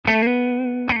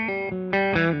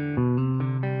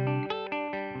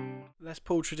Les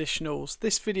Paul Traditionals.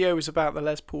 This video is about the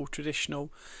Les Paul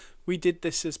Traditional. We did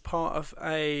this as part of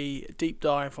a deep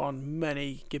dive on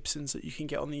many Gibsons that you can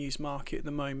get on the used market at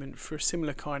the moment for a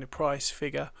similar kind of price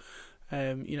figure.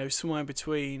 You know, somewhere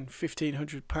between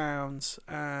 £1,500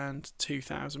 and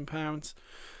 £2,000,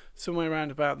 somewhere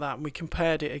around about that. And we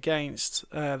compared it against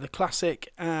the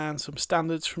Classic and some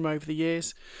standards from over the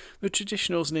years. The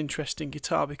Traditional is an interesting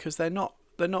guitar because they're not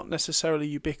necessarily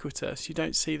ubiquitous. You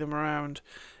don't see them around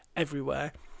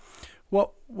everywhere.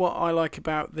 What I like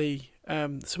about the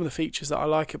some of the features that I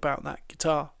like about that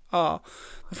guitar are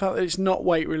the fact that it's not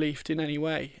weight relieved in any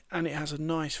way, and it has a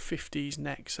nice 50s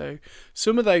neck. So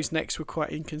some of those necks were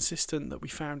quite inconsistent that we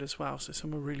found as well. So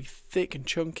some are really thick and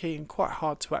chunky and quite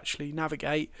hard to actually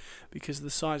navigate because of the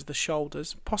size of the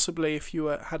shoulders. Possibly if you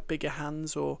had bigger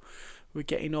hands or were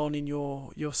getting on in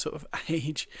your sort of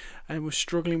age and were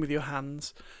struggling with your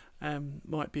hands,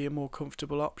 might be a more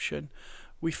comfortable option.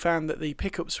 We found that the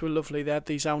pickups were lovely. They had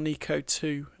these Alnico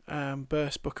 2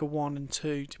 burst Booker 1 and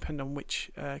 2, depending on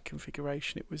which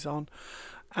configuration it was on,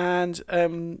 and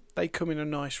they come in a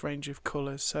nice range of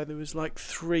colours. So there was like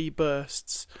 3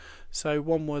 bursts. So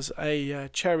one was a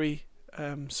cherry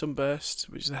sunburst,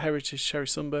 which is a heritage cherry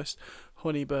sunburst,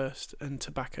 honey burst, and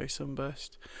tobacco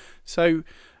sunburst. So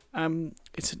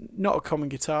it's not a common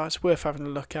guitar. It's worth having a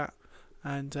look at.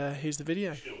 And here's the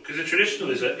video. Because the Traditional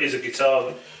is a guitar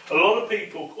that a lot of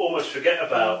people almost forget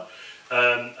about,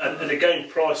 and again,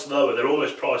 priced lower. They're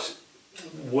almost priced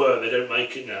they don't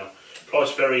make it now.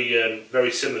 Priced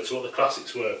very similar to what the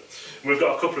Classics were. And we've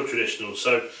got a couple of Traditionals,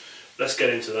 so let's get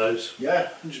into those.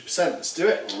 Yeah, 100%. Let's do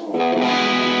it.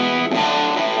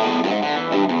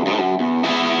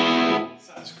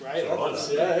 Sounds great.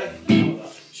 Yeah.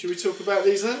 Should we talk about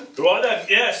these then? Right then.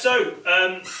 Yeah. So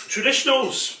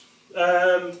Traditionals.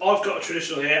 I've got a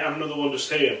Traditional here and another one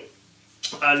just here,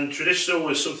 and Traditional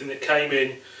was something that came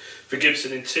in for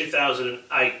Gibson in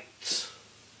 2008.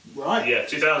 Right. Yeah,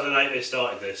 2008 they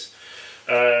started this,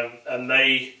 and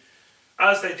they,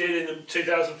 as they did in the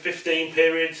 2015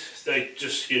 period, they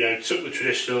just took the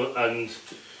Traditional and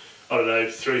I don't know,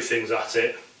 threw things at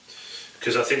it,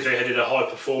 because I think they did a high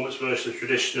performance version of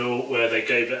Traditional where they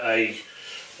gave it a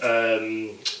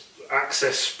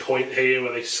access point here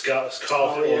where they carved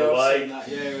it all the way.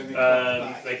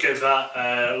 They gave that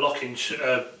locking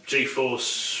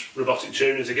G-force robotic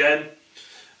tuners again.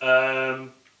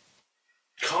 Can't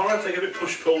remember if they gave it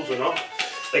push pulls or not.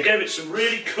 They gave it some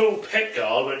really cool pick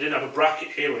guard where it didn't have a bracket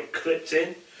here where it clipped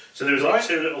in. So there was like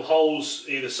 2 little holes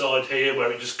either side here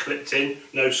where it just clipped in,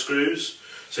 no screws.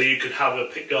 So you could have a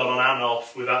pick guard on and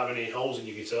off without having any holes in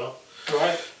your guitar.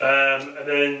 Right. And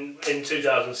then in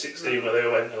 2016, where they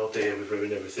went, oh dear, we've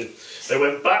ruined everything. They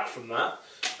went back from that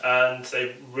and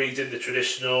they redid the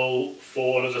Traditional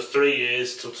for another 3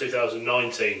 years till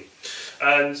 2019.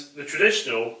 And the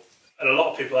Traditional, and a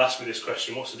lot of people ask me this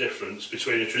question: what's the difference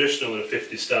between a Traditional and a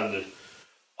 50 standard?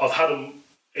 I've had them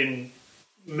in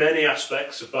many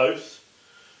aspects of both,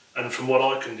 and from what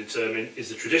I can determine, is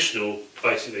the Traditional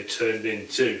basically turned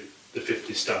into the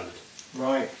 50 standard.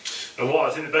 Right. And what I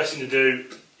think the best thing to do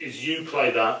is you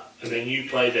play that and then you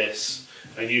play this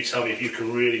and you tell me if you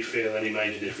can really feel any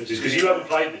major differences, because you haven't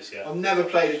played this yet. I've never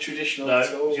played a Traditional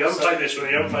at all. You haven't played this one,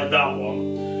 you haven't played that one,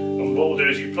 and what we'll do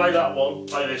is you play that one,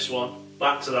 play this one,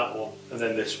 back to that one, and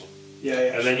then this one.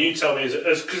 Yeah. And then you tell me,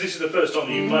 because this is the first time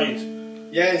you played.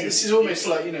 Yeah, this is almost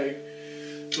like, a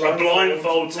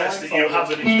blindfold test that you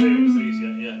haven't experienced these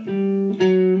yet, yeah.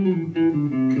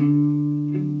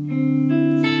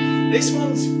 This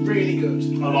one's really good.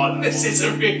 I like that. This is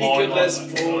a really good Les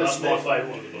Paul. That's my favourite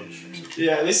one of the bunch.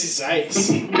 Yeah, this is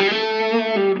ace.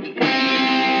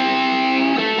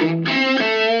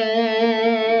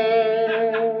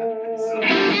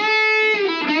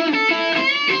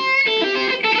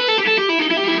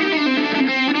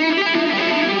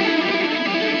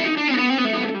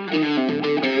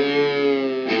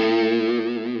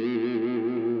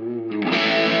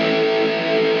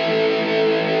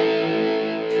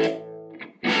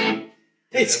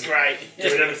 It's great.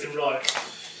 Doing everything right.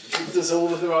 It does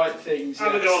all of the right things.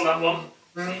 Have a go on that one.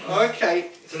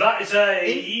 Okay. So that is a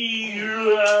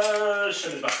show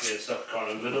me back here, so I can't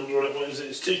remember the number. What is it?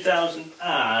 It's 2000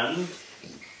 and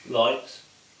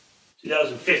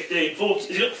 2015. 14, has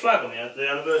it got the flag on the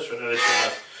anniversary? No, this one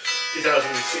has.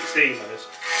 2016, that is.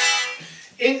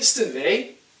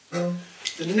 Instantly,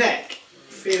 the neck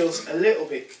feels a little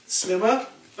bit slimmer,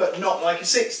 but not like a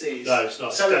 60s. No, it's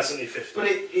not. So it's definitely 50. But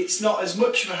it's not as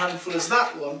much of a handful as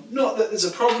that one. Not that there's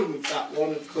a problem with that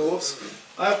one, of course.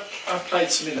 I've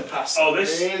played some in the past. Oh,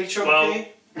 this? Really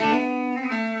chunky. Well,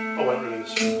 I won't ruin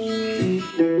this.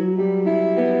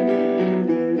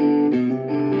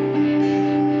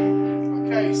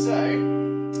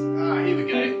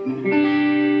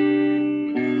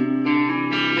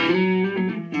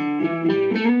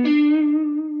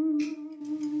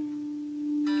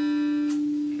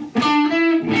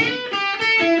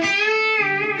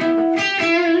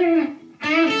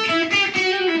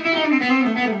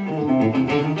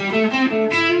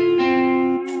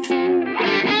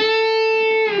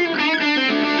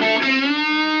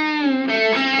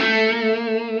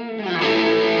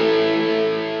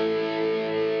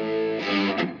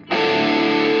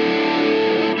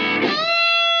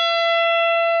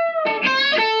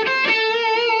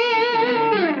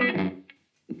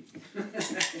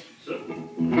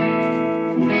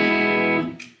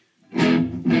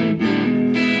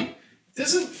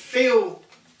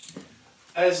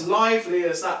 as lively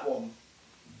as that one.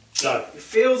 No. It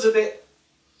feels a bit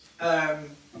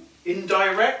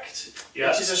indirect, Yeah.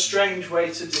 which is a strange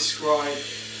way to describe.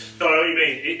 No, I know what you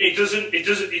mean. It doesn't.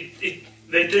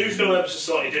 They do feel ever so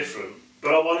slightly different.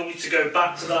 But I want you to go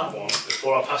back to that one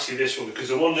before I pass you this one, because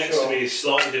the one next to me is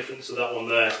slightly different to that one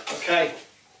there. Okay.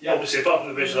 Yeah. Obviously, apart from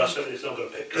the visual aspect, it's not got a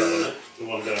pick guard on it. The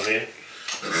one down here.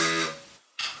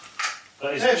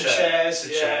 That is a chair. It's a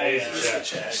chair. It is a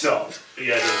chair. It's not. But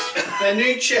yeah, it is. They're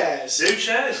new chairs. New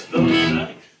chairs.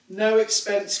 Lovely. No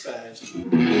expense spared.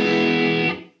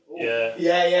 Yeah.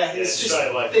 Yeah. It's just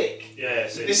thick. Yeah.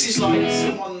 This is like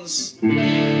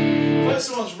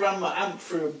someone's ran my amp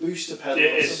through a booster pedal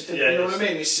or something. You know what I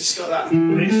mean? It's just got that.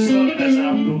 These are slightly better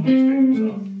outdoor, these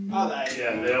pickups Are they? are.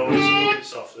 Yeah, they're always a little bit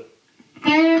softer.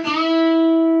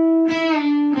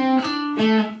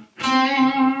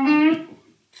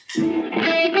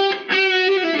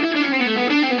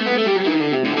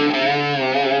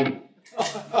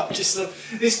 I just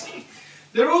love this.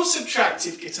 They're all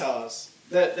subtractive guitars.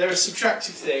 They're a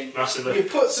subtractive thing. Massively. You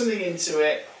put something into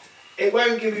it, it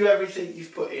won't give you everything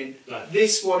you've put in. No.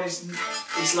 This one is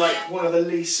like one of the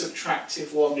least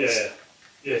subtractive ones. Yeah,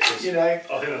 it is. You know. I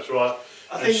think that's right.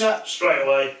 I think that straight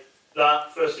away,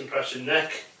 that first impression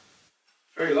neck,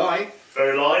 very light.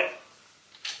 very light.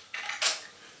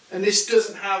 And this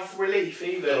doesn't have relief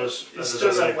either. As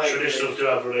traditionals do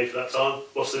have relief at that time.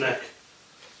 What's the neck?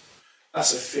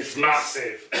 That's a 50.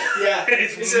 Massive. Yeah,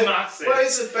 it's massive. Well,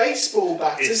 it's a baseball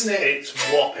bat, isn't it? It's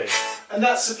whopping. And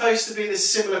that's supposed to be the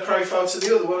similar profile to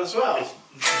the other one as well.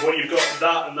 What you've got,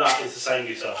 that and that is the same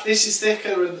guitar. This is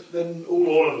thicker than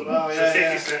all of them. Oh, It's yeah,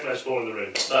 the thickest neck Les Paul in the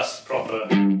room. That's proper.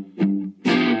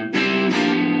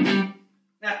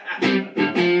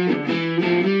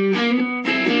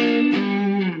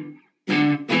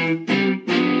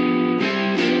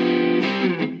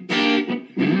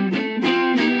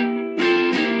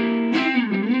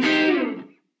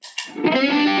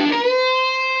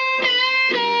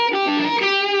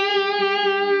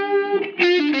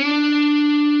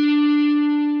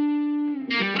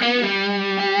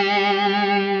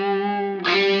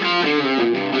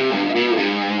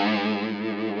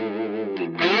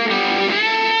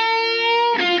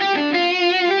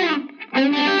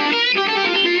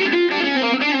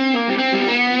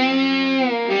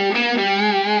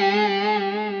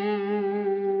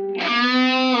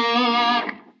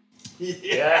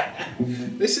 Yeah.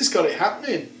 This has got it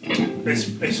happening.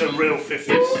 It's a real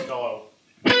 50s style.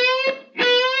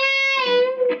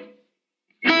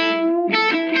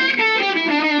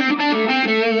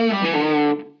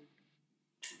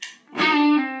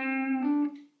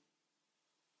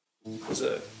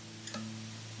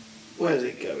 Where's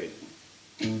it going?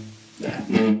 There.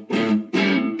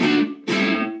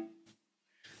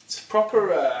 It's a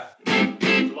proper.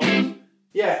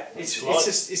 Yeah, it's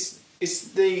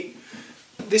the.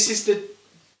 This is the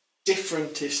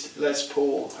differentest Les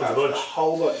Paul out of the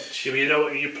whole bunch. Yeah, but you know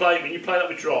what? When you play that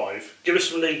with drive, give us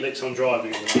some lead licks on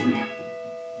driving.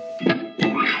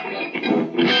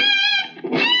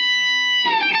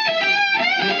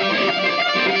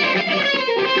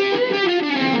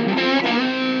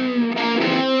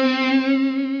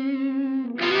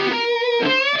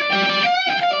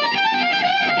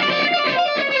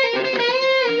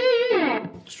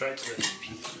 Straight to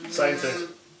this. Same thing.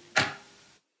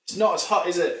 It's not as hot,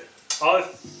 is it? I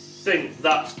think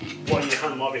that's why your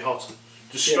hand might be hot.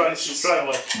 Just straight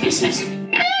away. This is.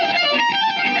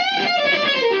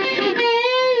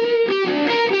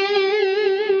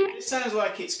 It sounds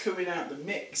like it's coming out the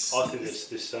mix. I think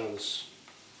this sounds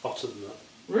hotter than that.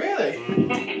 Really?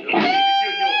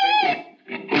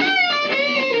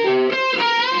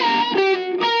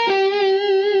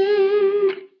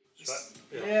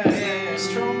 Yeah.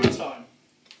 Strong time.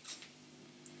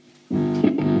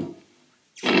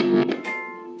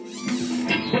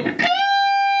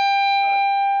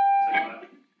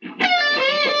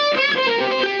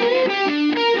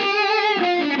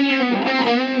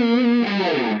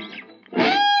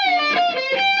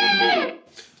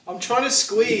 I'm trying to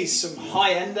squeeze some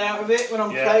high end out of it when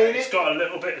I'm playing it. It's got a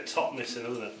little bit of top missing,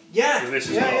 hasn't it? Yeah, With this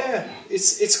as well. yeah.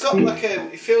 It's got like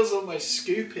it feels almost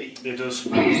scoopy. It does.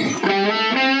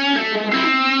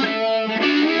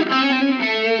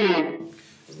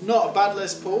 Not a bad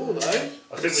Les Paul though.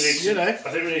 I think we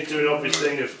need to do an obvious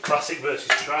thing of classic versus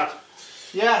trad.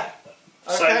 Yeah.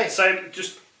 Okay. Same,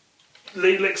 just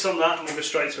lead licks on that and we'll go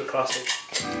straight to a classic.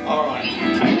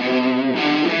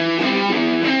 Alright.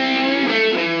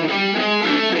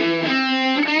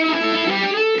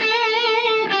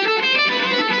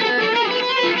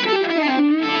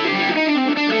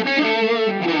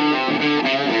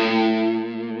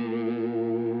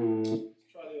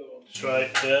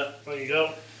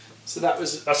 that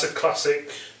was... That's a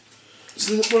classic. It's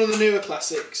one of the newer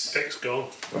classics. Pick's gone.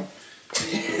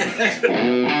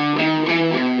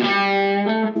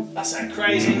 That sounds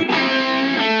crazy.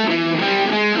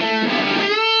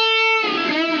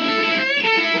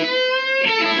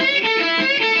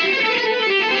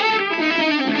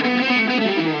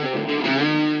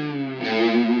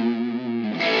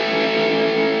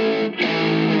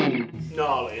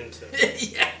 Gnarly, isn't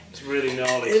it? Yeah. It's really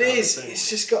gnarly. It is. It's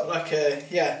just got like a,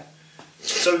 yeah.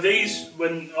 So these,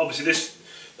 when obviously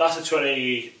that's a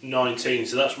 2019,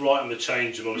 so that's right on the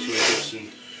change of obviously when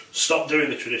Gibson stopped doing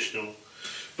the traditional.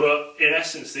 But in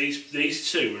essence,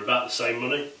 these two were about the same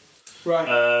money.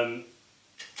 Right.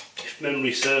 If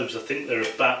memory serves, I think they're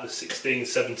about the 16,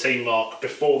 17 mark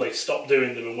before they stopped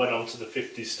doing them and went on to the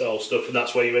 50s style stuff, and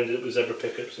that's where you ended up with zebra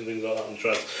pickups and things like that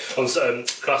on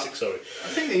classic. Sorry. I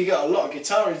think that you got a lot of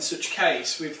guitar in such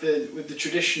case with the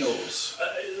traditionals.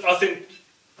 I think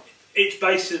it's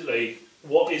basically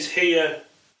what is here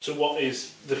to what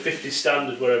is the 50s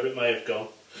standard, wherever it may have gone.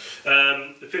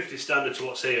 The 50s standard to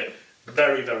what's here,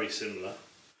 very, very similar.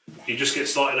 You just get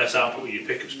slightly less output with your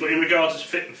pickups, but in regards to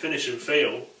fit and finish and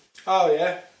feel, oh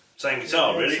yeah, same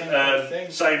guitar, really.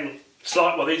 Same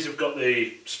slight. Well, these have got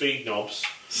the speed knobs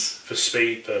for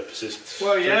speed purposes.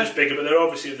 Well, yeah, they're just bigger, but they're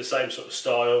obviously of the same sort of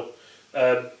style.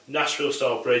 Nashville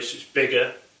style bridge, it's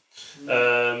bigger.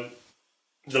 The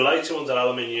later ones are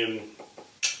aluminium,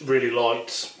 really light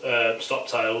stop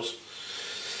tails.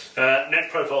 Neck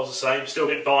profile's the same, still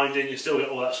get binding, you still get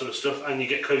all that sort of stuff, and you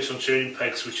get close on tuning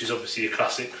pegs, which is obviously your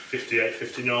classic 58,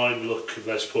 59 look of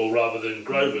Les Paul rather than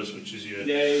Grover's, which is your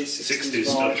 60s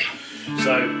stuff.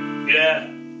 So, yeah,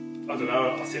 I don't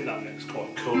know, I think that neck's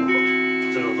quite cool, but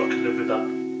I don't know if I could live with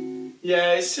that.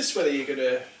 Yeah, it's just whether you're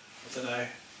gonna, I don't know,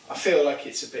 I feel like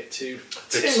it's a bit too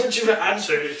much of a hand.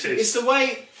 It's the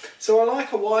way, so I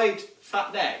like a wide,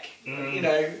 fat neck, you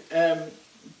know,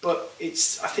 but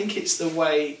I think it's the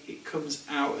way it comes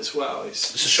out as well.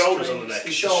 It's the shoulders on the neck.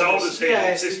 It's the shoulders here.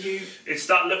 Yeah, it's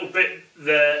that little bit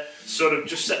there, sort of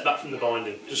just set back from the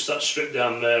binding, just that strip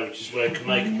down there, which is where it can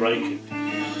make and break it.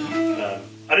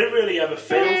 I didn't really ever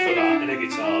feel for that in a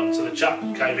guitar until the chap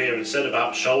came here and said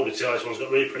about shoulders. This one's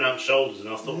got really pronounced shoulders, and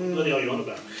I thought, what the hell are you on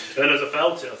about? And then as I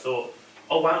felt it, I thought,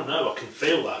 oh wow, no, I can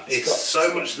feel that. It's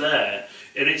so much there,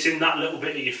 and it's in that little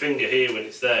bit of your finger here when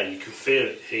it's there. You can feel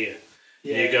it here.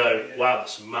 Yeah, you go, wow,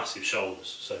 that's some massive shoulders.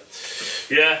 So,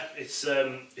 yeah, it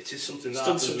is something that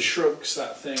done some shrugs.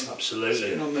 That thing. Absolutely.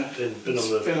 It's been on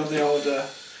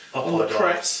the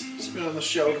press. It's been on the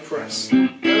shoulder press.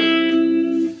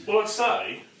 Well, I'd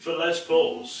say for Les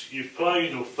Pauls, you've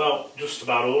played or felt just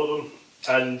about all of them,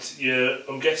 and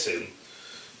I'm guessing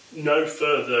no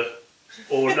further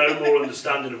or no more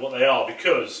understanding of what they are,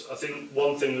 because I think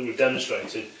one thing that we've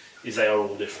demonstrated is they are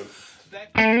all different.